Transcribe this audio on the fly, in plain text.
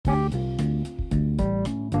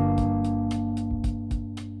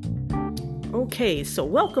Okay, so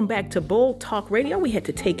welcome back to Bold Talk Radio. We had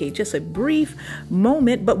to take just a brief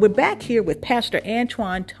moment, but we're back here with Pastor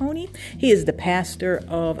Antwone Toney. He is the pastor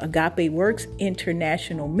of Agape Works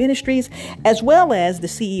International Ministries, as well as the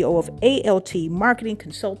CEO of ALT Marketing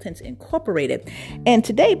Consultants Incorporated. And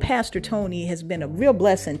today, Pastor Toney has been a real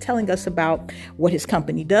blessing telling us about what his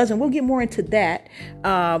company does, and we'll get more into that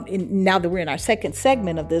now that we're in our second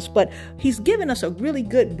segment of this. But he's given us a really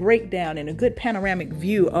good breakdown and a good panoramic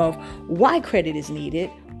view of why credit is needed,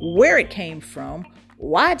 where it came from,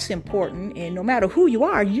 why it's important, and no matter who you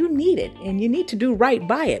are, you need it, and you need to do right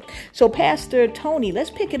by it. So, Pastor Toney, let's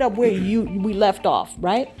pick it up where we left off,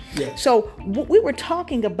 right? Yes. So, we were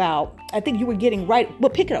talking about, I think you were getting right, well,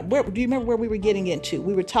 pick it up. Where do you remember where we were getting into?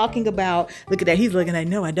 We were talking about, look at that, he's looking at,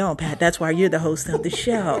 no, I don't, Pat, that's why you're the host of the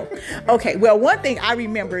show. Okay, well, one thing I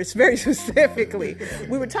remember is very specifically,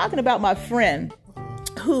 we were talking about my friend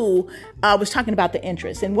who was talking about the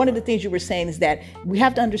interest. And one of the things you were saying is that we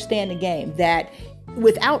have to understand the game, that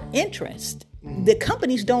without interest, the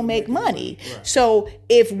companies don't make money. Right. So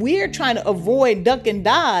if we're trying to avoid, duck and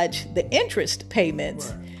dodge the interest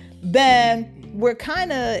payments, then we're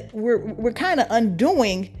kind of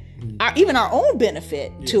undoing even our own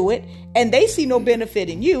benefit to it. And they see no benefit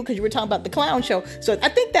in you because you were talking about the clown show. So I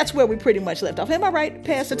think that's where we pretty much left off. Am I right,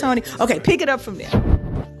 Pastor Toney? Okay, pick it up from there.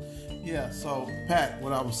 Yeah, so Pat,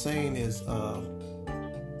 what I was saying is the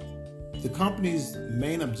company's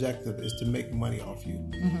main objective is to make money off you.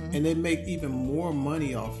 Mm-hmm. And they make even more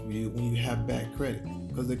money off of you when you have bad credit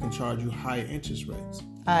because they can charge you higher interest rates.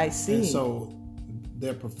 I see. And so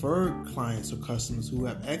their preferred clients or customers who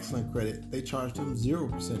have excellent credit, they charge them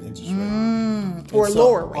 0% interest rate. Or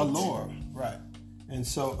lower rates. Or lower, right. And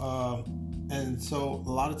so a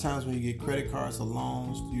lot of times when you get credit cards or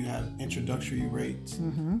loans, you have introductory rates.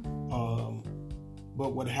 Mm-hmm.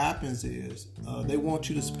 But what happens is they want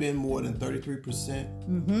you to spend more than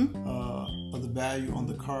 33% of the value on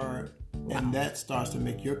the card. Wow. And that starts to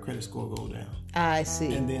make your credit score go down. I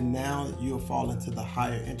see. And then now you'll fall into the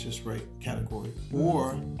higher interest rate category. Mm-hmm.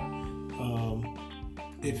 Or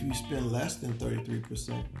if you spend less than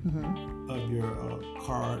 33% of your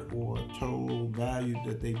card or total value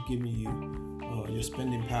that they've given you, your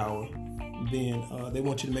spending power, then they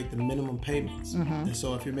want you to make the minimum payments. Mm-hmm. And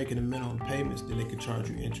so if you're making the minimum payments, then they can charge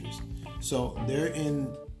you interest. So they're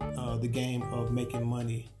in the game of making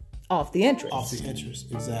money. Off the interest. Off the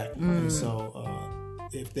interest, exactly. And so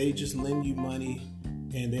if they just lend you money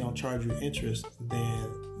and they don't charge you interest,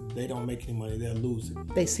 then they don't make any money. They're losing.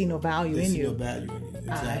 They see no value in you. They see no value in you.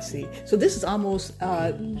 Exactly. I see. So this is almost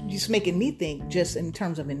just making me think just in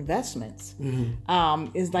terms of investments.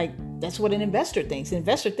 Mm-hmm. Is like, that's what an investor thinks. An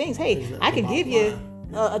investor thinks, hey, exactly. I can give you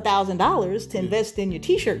 $1,000 to invest in your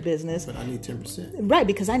t-shirt business. But I need 10%. Right,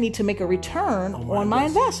 because I need to make a return on my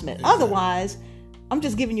investment. Exactly. Otherwise, I'm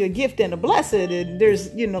just giving you a gift and a blessing, and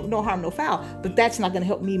there's no harm, no foul. But that's not going to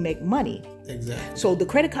help me make money. Exactly. So the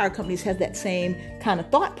credit card companies have that same kind of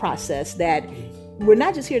thought process that we're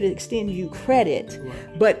not just here to extend you credit,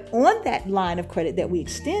 but on that line of credit that we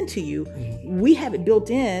extend to you, we have it built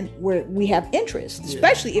in where we have interest,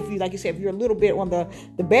 especially if you, like you said, if you're a little bit on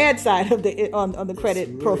the bad side of the on the credit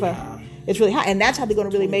really profile. High. It's really high, and that's how they're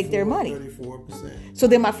going to really make their money. 34%. So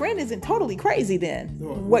then my friend isn't totally crazy then,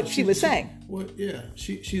 what she was saying. Well, yeah,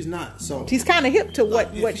 she's not. So she's kind of hip to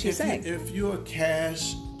what she's saying. If you're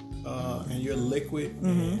cash and you're liquid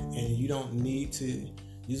and you don't need to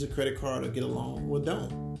use a credit card or get a loan, well,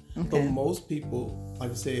 don't. Okay. But most people,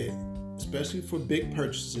 like I said, especially for big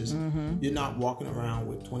purchases, you're not walking around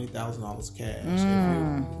with $20,000 cash.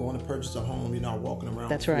 If you're going to purchase a home, you're not walking around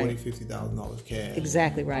with $40,000, $50,000 cash.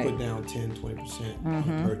 Exactly right. Put down 10, 20% on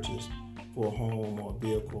a purchase for a home or a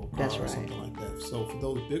vehicle or car or something like that. So for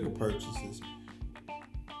those bigger purchases,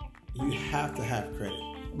 you have to have credit.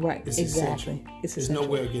 Right, it's exactly. Essential. There's no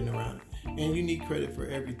way of getting around it. And you need credit for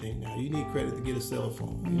everything now. You need credit to get a cell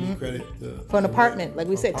phone. You need credit for an apartment, like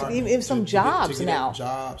we said. Even some jobs now.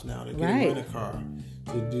 Jobs now. To get a rent a car.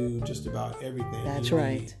 To do just about everything. That's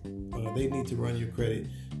right. They need to run your credit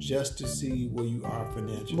just to see where you are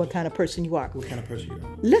financially. What kind of person you are. What kind of person you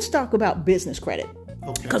are. Let's talk about business credit.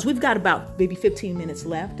 Okay. Because we've got about maybe 15 minutes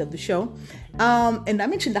left of the show. And I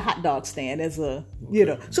mentioned the hot dog stand as a,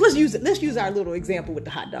 so let's use our little example with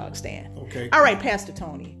the hot dog stand. Okay. All right, Pastor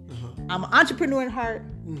Toney. I'm an entrepreneur at heart.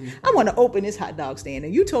 I want to open this hot dog stand.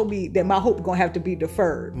 And you told me that my hope is going to have to be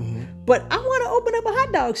deferred. But I want to open up a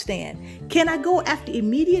hot dog stand. Can I go after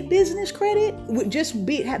immediate business credit with just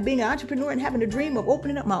being an entrepreneur and having a dream of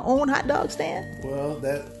opening up my own hot dog stand? Well,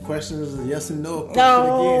 that question is a yes and no.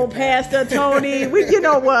 Oh, Pastor Toney, you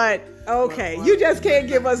know what? Okay, you just can't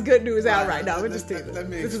give us good news outright. No, this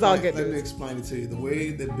is all good news. Let me explain it to you. The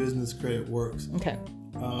way that business credit works. Okay.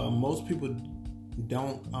 Most people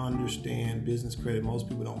don't understand business credit. Most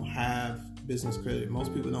people don't have business credit.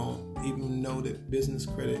 Most people don't even know that business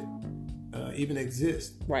credit even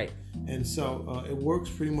exists. Right. And so it works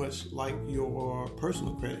pretty much like your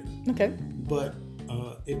personal credit. Okay. But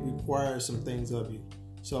it requires some things of you.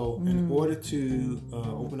 So in order to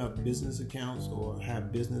open up business accounts or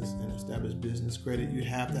have business and establish business credit, you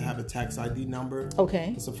have to have a tax ID number.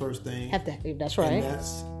 Okay. That's the first thing. That's right. And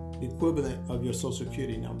that's the equivalent of your social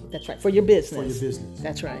security number. That's right. For your business. For your business.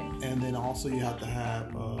 That's right. And then also you have to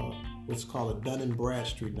have what's called a Dun &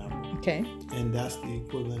 Bradstreet number. Okay. And that's the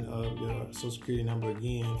equivalent of your social security number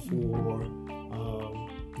again for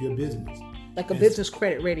your business. Like a business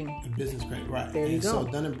credit rating. A business credit, right. There you go. So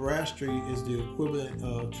Dun & Bradstreet is the equivalent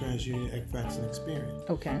of TransUnion, Equifax, and Experian.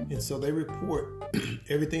 Okay. And so they report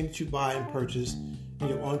everything that you buy and purchase and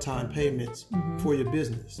your on-time payments for your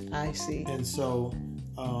business. I see. And so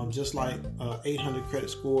just like 800 credit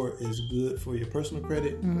score is good for your personal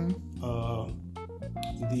credit,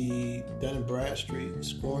 the Dun & Bradstreet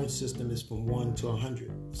scoring system is from 1 to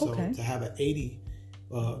 100. So to have an 80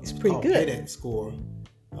 it's pretty good. PayDex score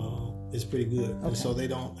is pretty good. Okay. And so they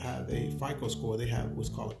don't have a FICO score. They have what's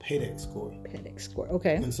called a PayDex score. PayDex score,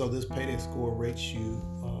 okay. And so this PayDex score rates you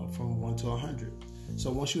from 1 to 100.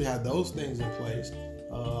 So once you have those things in place,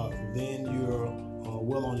 then you're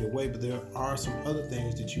well on your way. But there are some other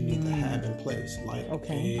things that you need to have in place, like a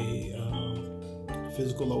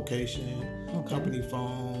physical location, company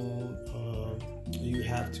phone. You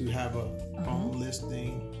have to have a phone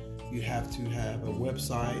listing. You have to have a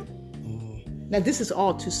website. Now, this is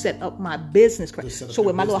all to set up my business credit. So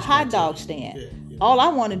with my little hot dog stand, all I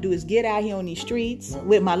want to do is get out here on these streets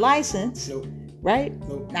with my license, right?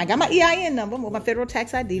 Now, I got my EIN number with my federal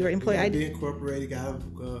tax ID or employee ID. Be incorporated, got a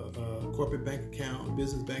corporate bank account,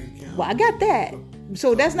 business bank account. Well, I got that.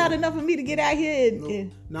 So that's not enough for me to get out here.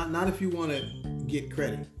 Not if you want to get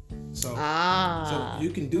credit. So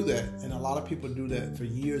you can do that, and a lot of people do that for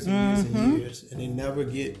years and years and years, and they never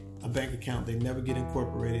get a bank account. They never get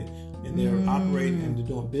incorporated, and they're operating and they're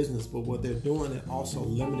doing business. But what they're doing is also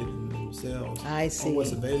limiting themselves on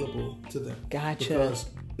what's available to them. Gotcha. Because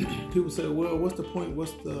people say, "Well, what's the point?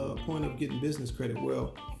 What's the point of getting business credit?"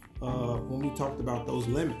 Well, when we talked about those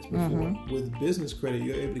limits before, with business credit,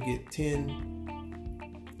 you're able to get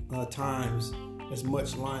 10 times as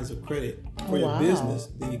much lines of credit for your business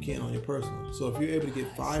than you can on your personal. So if you're able to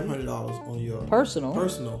get $500 on your personal,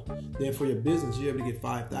 then for your business you're able to get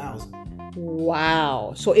 $5,000.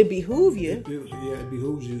 Wow! So it behooves you. It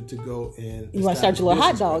behooves you to go and you want to start your little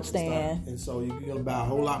hot dog stand, and so you're gonna buy a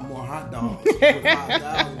whole lot more hot dogs for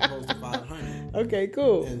 $5,000 opposed to $500. Okay,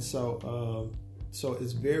 cool. And so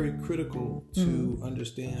it's very critical to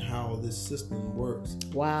understand how this system works.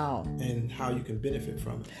 Wow. And how you can benefit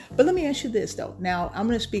from it. But let me ask you this, though. Now, I'm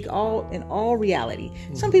going to speak in all reality.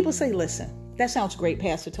 Some people say, listen, that sounds great,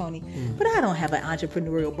 Pastor Toney, but I don't have an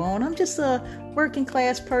entrepreneurial bone. I'm just a working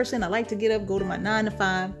class person. I like to get up, go to my 9 to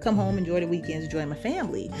 5, come home, enjoy the weekends, enjoy my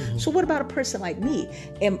family. So what about a person like me?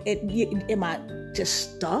 Am I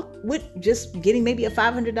just stuck with just getting maybe a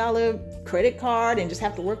 $500 credit card and just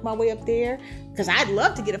have to work my way up there? Because I'd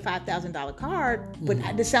love to get a $5,000 card, but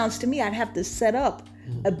this sounds to me I'd have to set up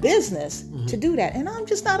a business to do that. And I'm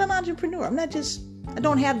just not an entrepreneur. I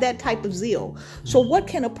don't have that type of zeal. So what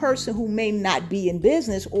can a person who may not be in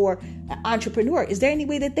business or an entrepreneur, is there any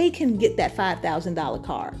way that they can get that $5,000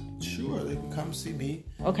 card? Sure, they can come see me.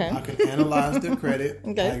 Okay. I can analyze their credit.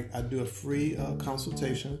 Okay. I do a free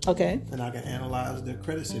consultation. Okay. And I can analyze their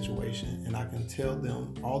credit situation, and I can tell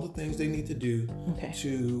them all the things they need to do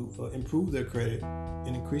to improve their credit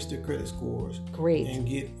and increase their credit scores. Great. And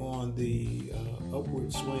get on the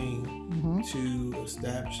upward swing to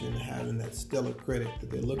establishing and having that stellar credit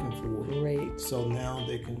that they're looking for. Great. So now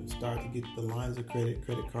they can start to get the lines of credit,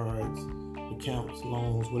 credit cards, accounts,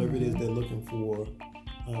 loans, whatever it is they're looking for.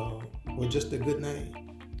 Or just a good name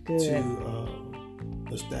to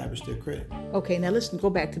establish their credit. Okay, now let's go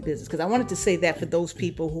back to business, because I wanted to say that for those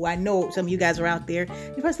people who I know some of you guys are out there.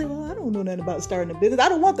 You probably say, well, I don't know nothing about starting a business. I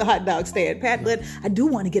don't want the hot dog stand, Pat, but I do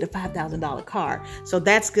want to get a $5,000 card. So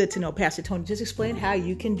that's good to know, Pastor Toney. Just explain how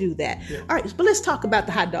you can do that. Yeah. All right, but let's talk about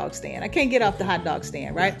the hot dog stand. I can't get off the hot dog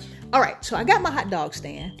stand, right? Yes. All right, so I got my hot dog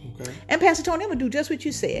stand. Okay. And Pastor Toney, I'm going to do just what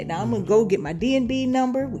you said. Now I'm going to go get my D&B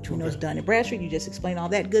number, which we know is Dun & Bradstreet. You just explained all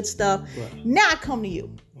that good stuff. Right. Now I come to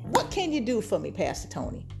you. What can you do for me, Pastor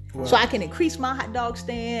Toney? so I can increase my hot dog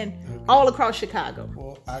stand all across Chicago?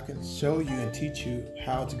 Well, I can show you and teach you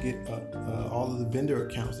how to get all of the vendor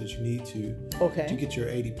accounts that you need to get your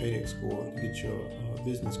 80 paydex score, to get your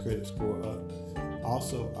business credit score up.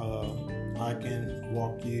 Also, I can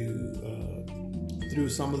walk you through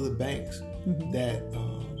some of the banks that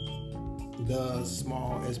does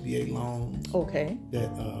small SBA loans.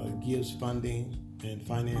 That gives funding and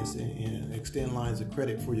financing and extend lines of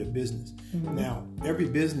credit for your business. Now, every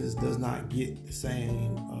business does not get the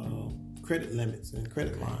same credit limits and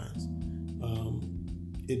credit lines.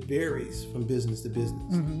 It varies from business to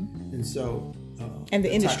business, and so and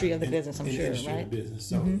the industry of the business, I'm sure, industry right? Of the business.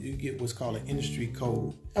 So you get what's called an industry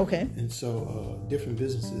code. And so different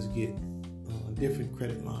businesses get different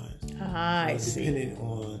credit lines. Depending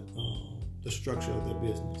on the structure of their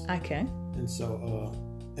business. And so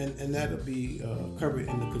and that'll be covered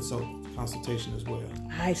in the consultation as well.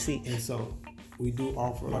 And so we do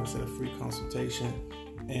offer, like I said, a free consultation,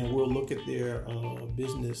 and we'll look at their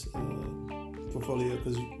business portfolio,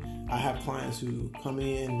 because I have clients who come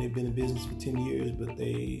in and they've been in business for 10 years, but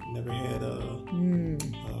they never had a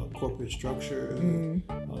corporate structure.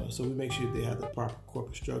 So we make sure they have the proper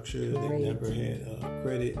corporate structure. They never had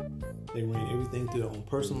credit. They ran everything through their own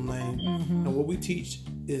personal name. And what we teach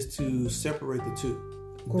is to separate the two.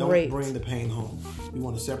 Don't bring the pain home. You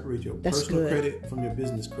want to separate your personal credit from your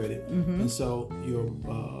business credit. And so your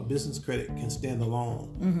business credit can stand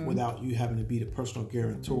alone without you having to be the personal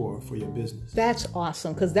guarantor for your business. That's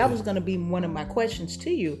awesome, because that was going to be one of my questions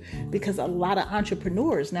to you, because a lot of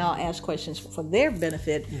entrepreneurs now ask questions for their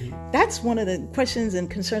benefit. That's one of the questions and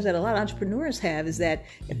concerns that a lot of entrepreneurs have, is that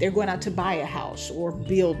if they're going out to buy a house or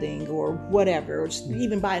building or whatever, or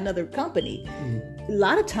even buy another company, a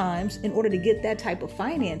lot of times, in order to get that type of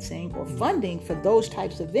financing or funding for those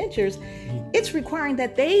types of ventures, it's requiring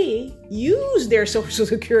that they use their social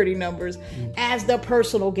security numbers as the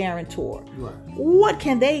personal guarantor. What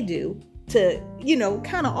can they do to,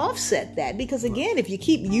 kind of offset that? Because again, if you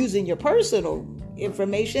keep using your personal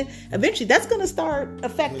information, eventually that's going to start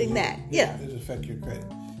affecting that. It'll affect your credit.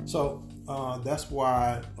 So that's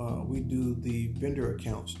why we do the vendor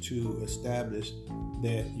accounts, to establish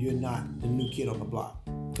that you're not the new kid on the block.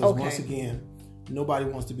 Because once again, nobody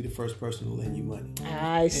wants to be the first person to lend you money.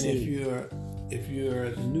 I see. And if you're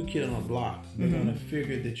the new kid on the block, they're going to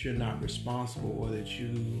figure that you're not responsible, or that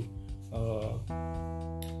you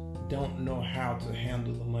don't know how to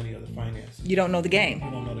handle the money or the finances. You don't know the game. You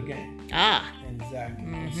don't know the game. Exactly.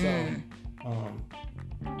 And so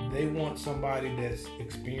they want somebody that's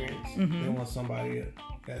experienced. They want somebody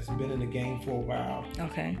that's been in the game for a while.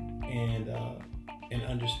 And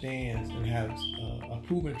understands and has a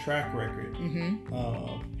proven track record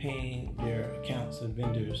of paying their accounts and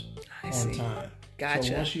vendors on time.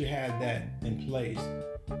 So once you have that in place,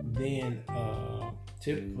 then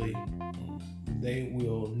typically they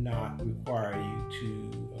will not require you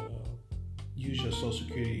to use your Social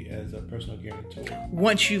Security as a personal guarantor.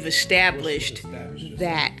 Once you've established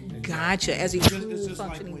that. Gotcha. As a full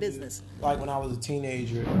functioning business. Like when I was a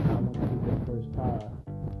teenager, I went to get that first car.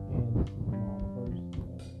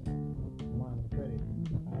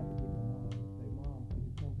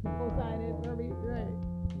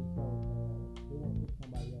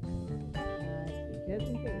 Just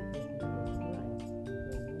in case.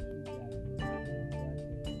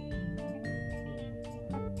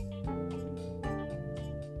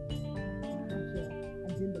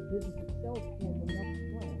 And then the business itself has enough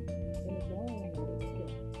funds in its own way.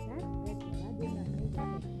 That's excellent. I did not know that.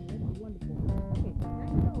 That's wonderful. Okay, I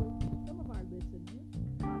know some of our listeners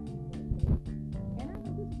are people, and I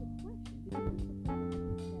know this is a question, because this is a question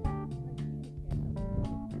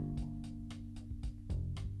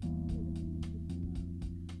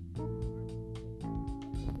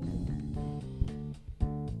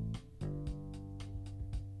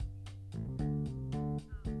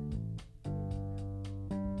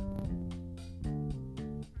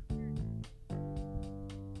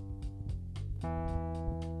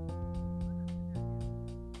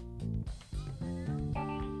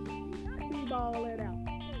all that out.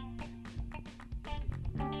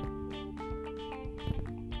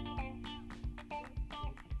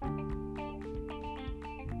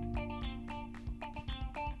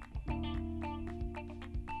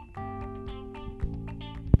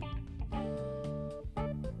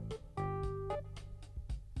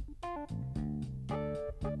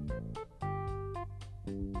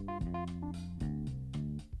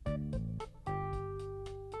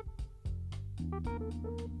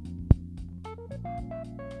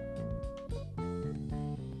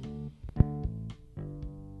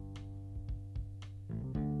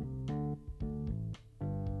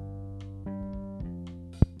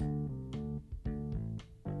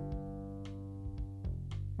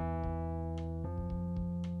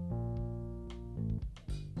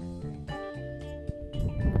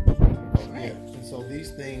 So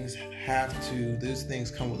these things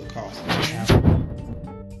come with a cost. They have to.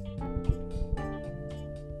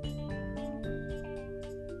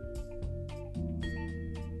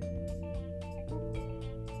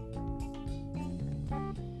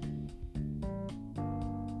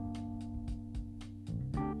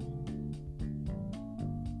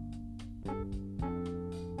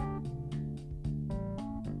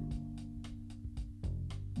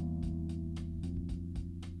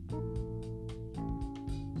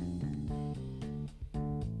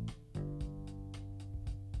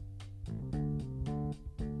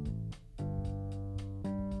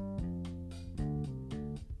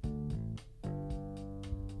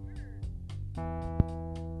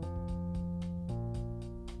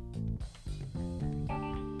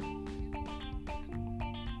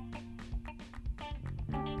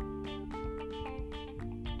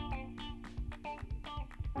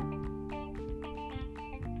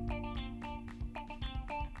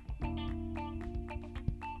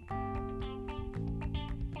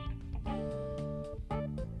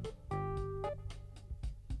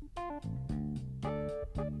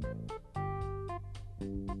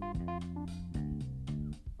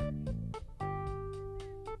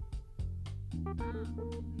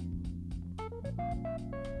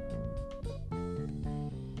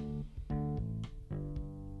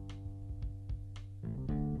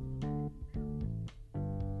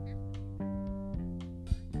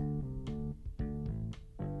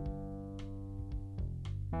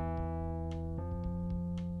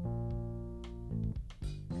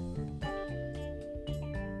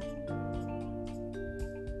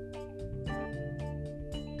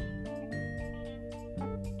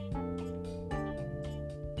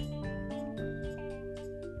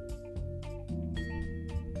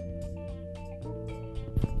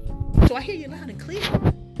 So I hear you loud and clear.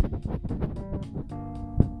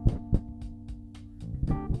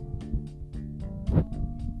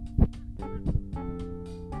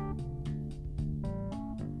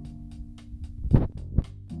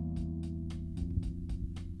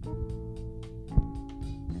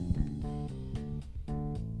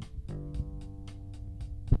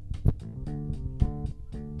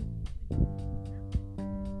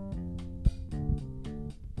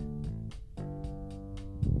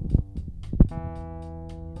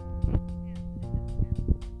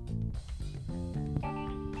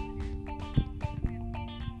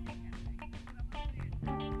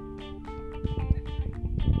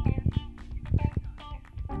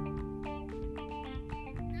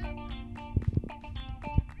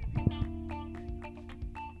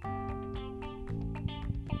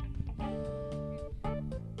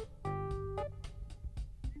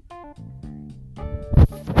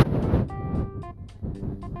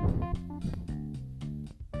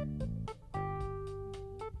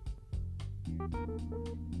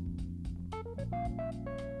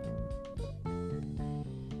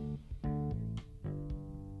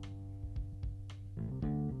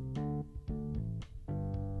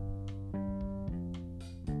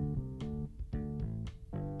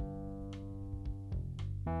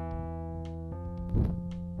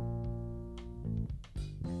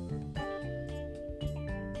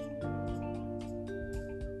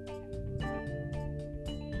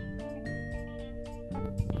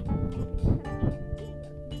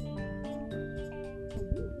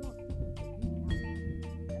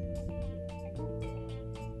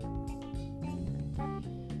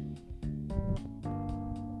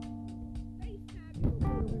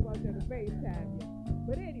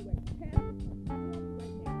 But anyway,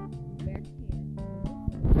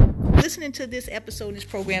 listening to this episode, this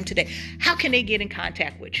program today, how can they get in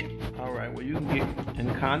contact with you? All right. Well, you can get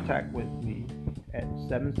in contact with me at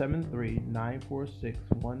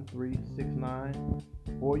 773-946-1369,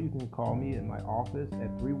 or you can call me at my office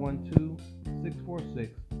at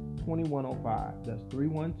 312-646-2105. That's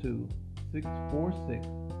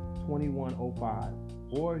 312-646-2105.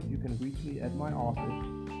 Or you can reach me at my office,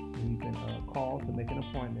 and you can call to make an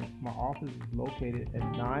appointment. My office is located at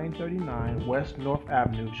 939 West North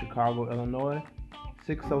Avenue, Chicago, Illinois,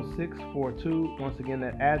 60642. Once again,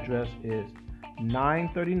 that address is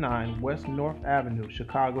 939 West North Avenue,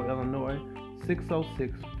 Chicago, Illinois,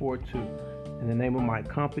 60642. And the name of my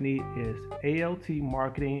company is ALT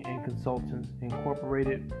Marketing and Consultants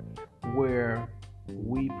Incorporated, where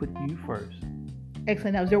we put you first.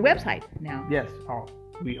 Excellent. That was your website now. Yes.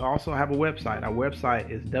 We also have a website. Our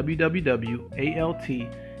website is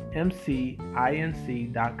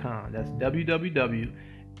www.altmcinc.com. That's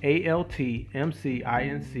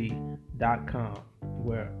www.altmcinc.com,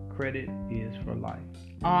 where credit is for life.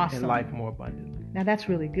 Awesome. And life more abundantly. Now that's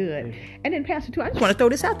really good. And then Pastor too, I just want to throw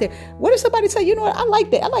this out there. What if somebody say, you know what, I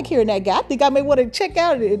like that. I like hearing that guy. I think I may want to check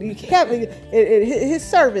out his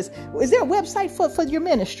service. Is there a website for your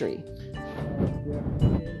ministry?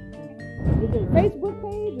 Is there a Facebook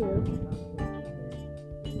page or?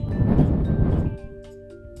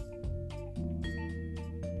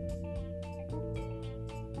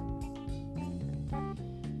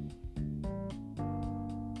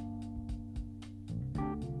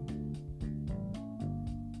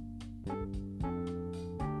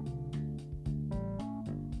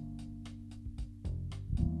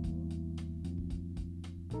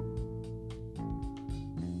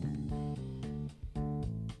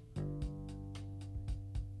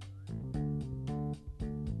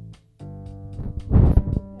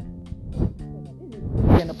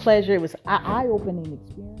 Been a pleasure. It was an eye-opening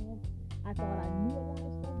experience. I thought I knew a lot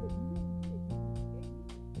of stuff,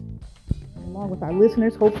 but along with our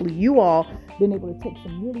listeners, hopefully you all been able to take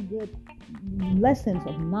some really good lessons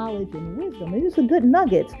of knowledge and wisdom, and just some good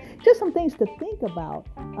nuggets, just some things to think about.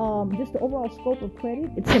 Just the overall scope of credit.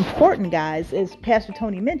 It's important, guys, as Pastor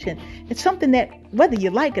Toney mentioned. It's something that whether you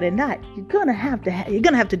like it or not, you're gonna have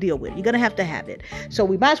to deal with. You're gonna have to have it. So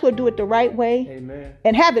we might as well do it the right way. Amen.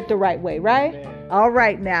 And have it the right way, right? Amen. All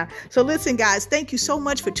right now. So listen, guys, thank you so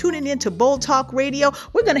much for tuning in to Bold Talk Radio.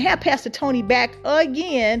 We're gonna have Pastor Toney back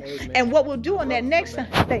again. Amen. And what we'll do on that next time.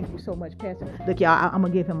 Thank you so much, Pastor. Look, y'all, I'm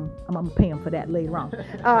gonna pay him for that later on.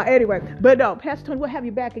 Anyway, but no, Pastor Toney, we'll have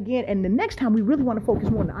you back again. And the next time we really want to focus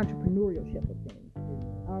more on the entrepreneurship of things.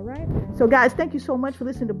 All right. So guys, thank you so much for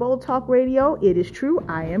listening to Bold Talk Radio. It is true.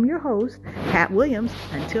 I am your host, Pat Williams.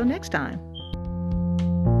 Until next time.